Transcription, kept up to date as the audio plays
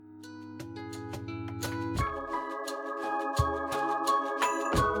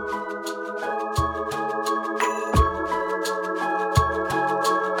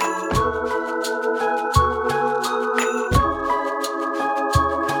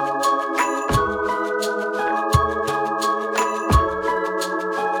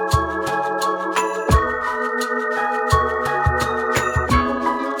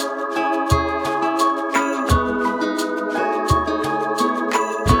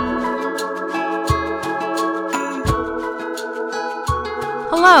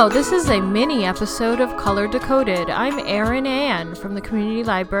Hello, this is a mini episode of Color Decoded. I'm Erin Ann from the Community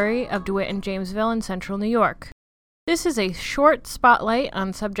Library of DeWitt and Jamesville in Central New York. This is a short spotlight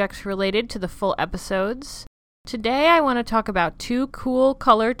on subjects related to the full episodes. Today I want to talk about two cool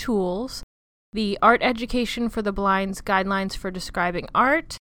color tools, the Art Education for the Blind's Guidelines for Describing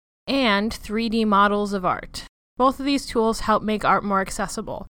Art, and 3D Models of Art. Both of these tools help make art more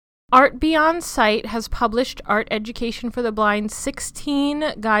accessible. Art Beyond Sight has published Art Education for the Blind's 16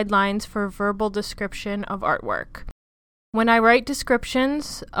 guidelines for verbal description of artwork. When I write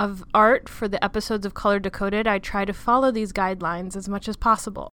descriptions of art for the episodes of Color Decoded, I try to follow these guidelines as much as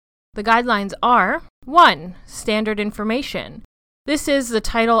possible. The guidelines are 1. Standard information. This is the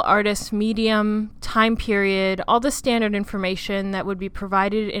title, artist, medium, time period, all the standard information that would be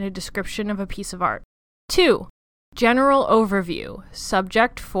provided in a description of a piece of art. 2. General overview,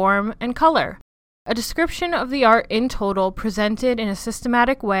 subject, form, and color. A description of the art in total presented in a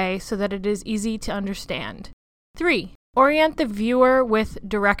systematic way so that it is easy to understand. 3. Orient the viewer with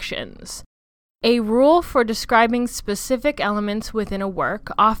directions. A rule for describing specific elements within a work.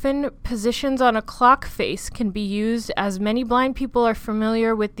 Often, positions on a clock face can be used as many blind people are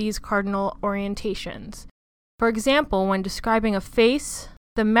familiar with these cardinal orientations. For example, when describing a face,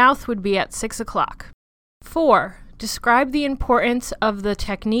 the mouth would be at 6 o'clock. 4. Describe the importance of the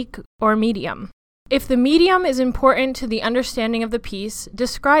technique or medium. If the medium is important to the understanding of the piece,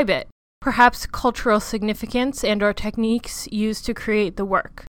 describe it, perhaps cultural significance and/or techniques used to create the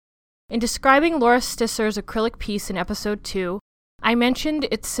work. In describing Laura Stisser's acrylic piece in episode 2, I mentioned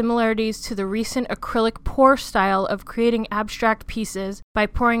its similarities to the recent acrylic pour style of creating abstract pieces by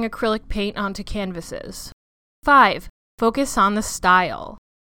pouring acrylic paint onto canvases. 5. Focus on the style.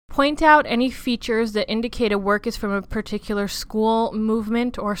 Point out any features that indicate a work is from a particular school,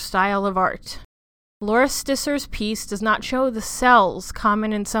 movement, or style of art. Laura Stisser's piece does not show the cells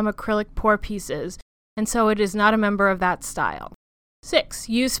common in some acrylic pour pieces, and so it is not a member of that style. 6.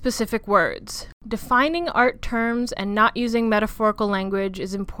 Use specific words. Defining art terms and not using metaphorical language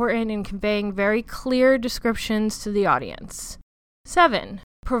is important in conveying very clear descriptions to the audience. 7.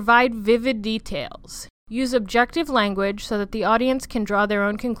 Provide vivid details. Use objective language so that the audience can draw their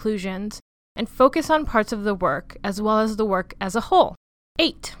own conclusions and focus on parts of the work as well as the work as a whole.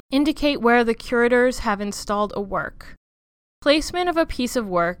 8. Indicate where the curators have installed a work. Placement of a piece of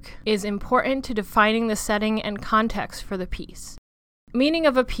work is important to defining the setting and context for the piece. Meaning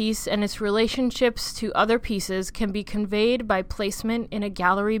of a piece and its relationships to other pieces can be conveyed by placement in a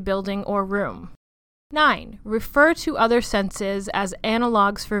gallery, building, or room. 9. Refer to other senses as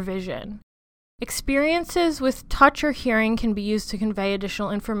analogs for vision. Experiences with touch or hearing can be used to convey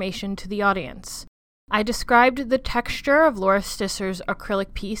additional information to the audience. I described the texture of Laura Stisser's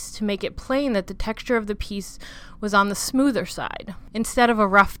acrylic piece to make it plain that the texture of the piece was on the smoother side, instead of a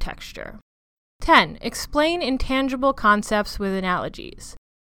rough texture. 10. Explain intangible concepts with analogies.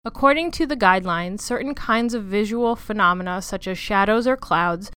 According to the guidelines, certain kinds of visual phenomena, such as shadows or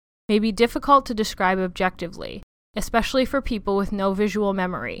clouds, may be difficult to describe objectively, especially for people with no visual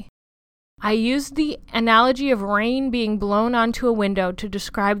memory. I used the analogy of rain being blown onto a window to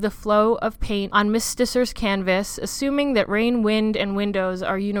describe the flow of paint on Miss Stisser's canvas, assuming that rain, wind, and windows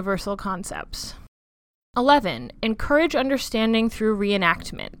are universal concepts. 11. Encourage understanding through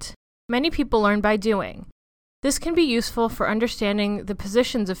reenactment. Many people learn by doing. This can be useful for understanding the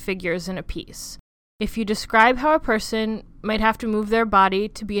positions of figures in a piece. If you describe how a person might have to move their body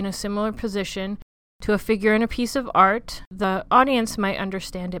to be in a similar position to a figure in a piece of art, the audience might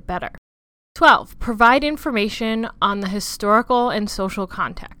understand it better. 12. Provide information on the historical and social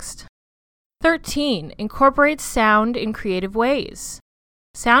context. 13. Incorporate sound in creative ways.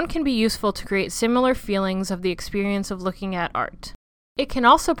 Sound can be useful to create similar feelings of the experience of looking at art. It can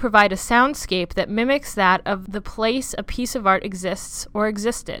also provide a soundscape that mimics that of the place a piece of art exists or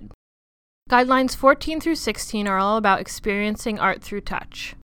existed. Guidelines 14 through 16 are all about experiencing art through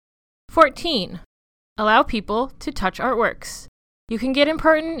touch. 14. Allow people to touch artworks. You can get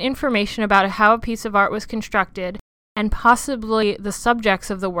important information about how a piece of art was constructed and possibly the subjects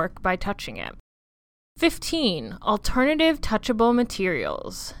of the work by touching it. 15. Alternative touchable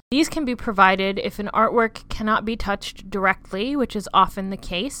materials. These can be provided if an artwork cannot be touched directly, which is often the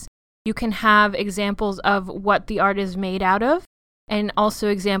case. You can have examples of what the art is made out of, and also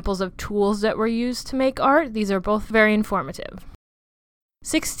examples of tools that were used to make art. These are both very informative.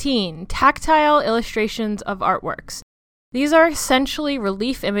 16. Tactile illustrations of artworks. These are essentially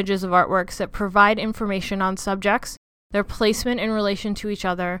relief images of artworks that provide information on subjects, their placement in relation to each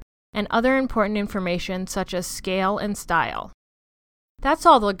other, and other important information such as scale and style. That's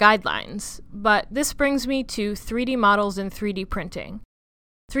all the guidelines, but this brings me to 3D models and 3D printing.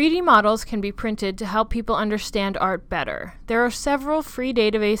 3D models can be printed to help people understand art better. There are several free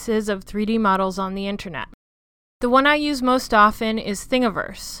databases of 3D models on the internet. The one I use most often is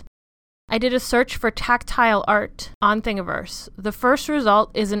Thingiverse. I did a search for tactile art on Thingiverse. The first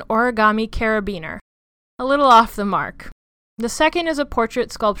result is an origami carabiner, a little off the mark. The second is a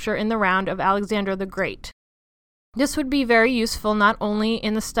portrait sculpture in the round of Alexander the Great. This would be very useful not only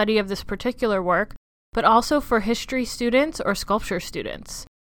in the study of this particular work, but also for history students or sculpture students.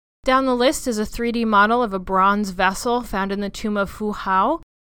 Down the list is a 3D model of a bronze vessel found in the tomb of Fu Hao,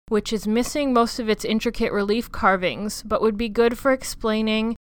 which is missing most of its intricate relief carvings, but would be good for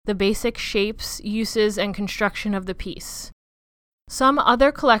explaining the basic shapes, uses, and construction of the piece. Some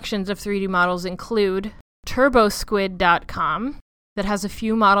other collections of 3D models include TurboSquid.com, that has a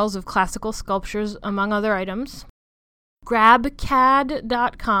few models of classical sculptures among other items,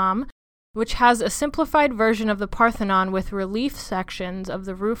 GrabCAD.com, which has a simplified version of the Parthenon with relief sections of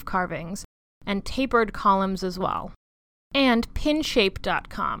the roof carvings and tapered columns as well, and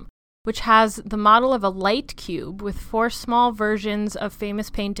Pinshape.com, which has the model of a light cube with 4 small versions of famous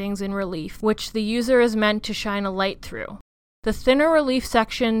paintings in relief, which the user is meant to shine a light through. The thinner relief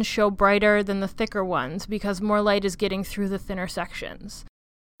sections show brighter than the thicker ones because more light is getting through the thinner sections.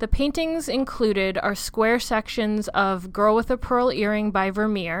 The paintings included are square sections of Girl with a Pearl Earring by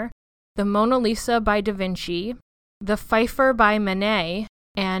Vermeer, the Mona Lisa by Da Vinci, the Pfeiffer by Manet,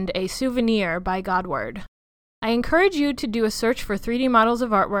 and a Souvenir by Godward. I encourage you to do a search for 3D models of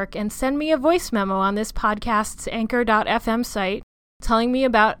artwork and send me a voice memo on this podcast's Anchor.fm site telling me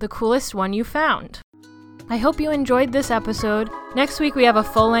about the coolest one you found. I hope you enjoyed this episode. Next week we have a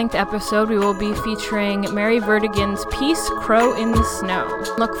full-length episode. We will be featuring Mary Vertigan's piece, Crow in the Snow.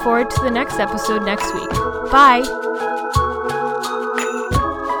 Look forward to the next episode next week. Bye!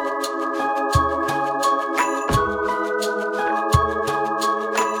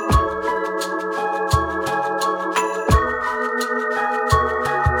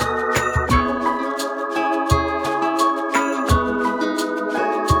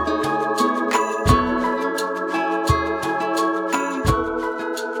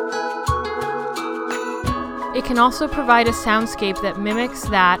 It can also provide a soundscape that mimics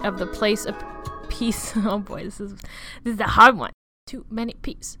that of the place a piece. Oh boy, this is a hard one. Too many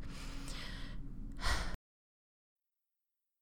peas.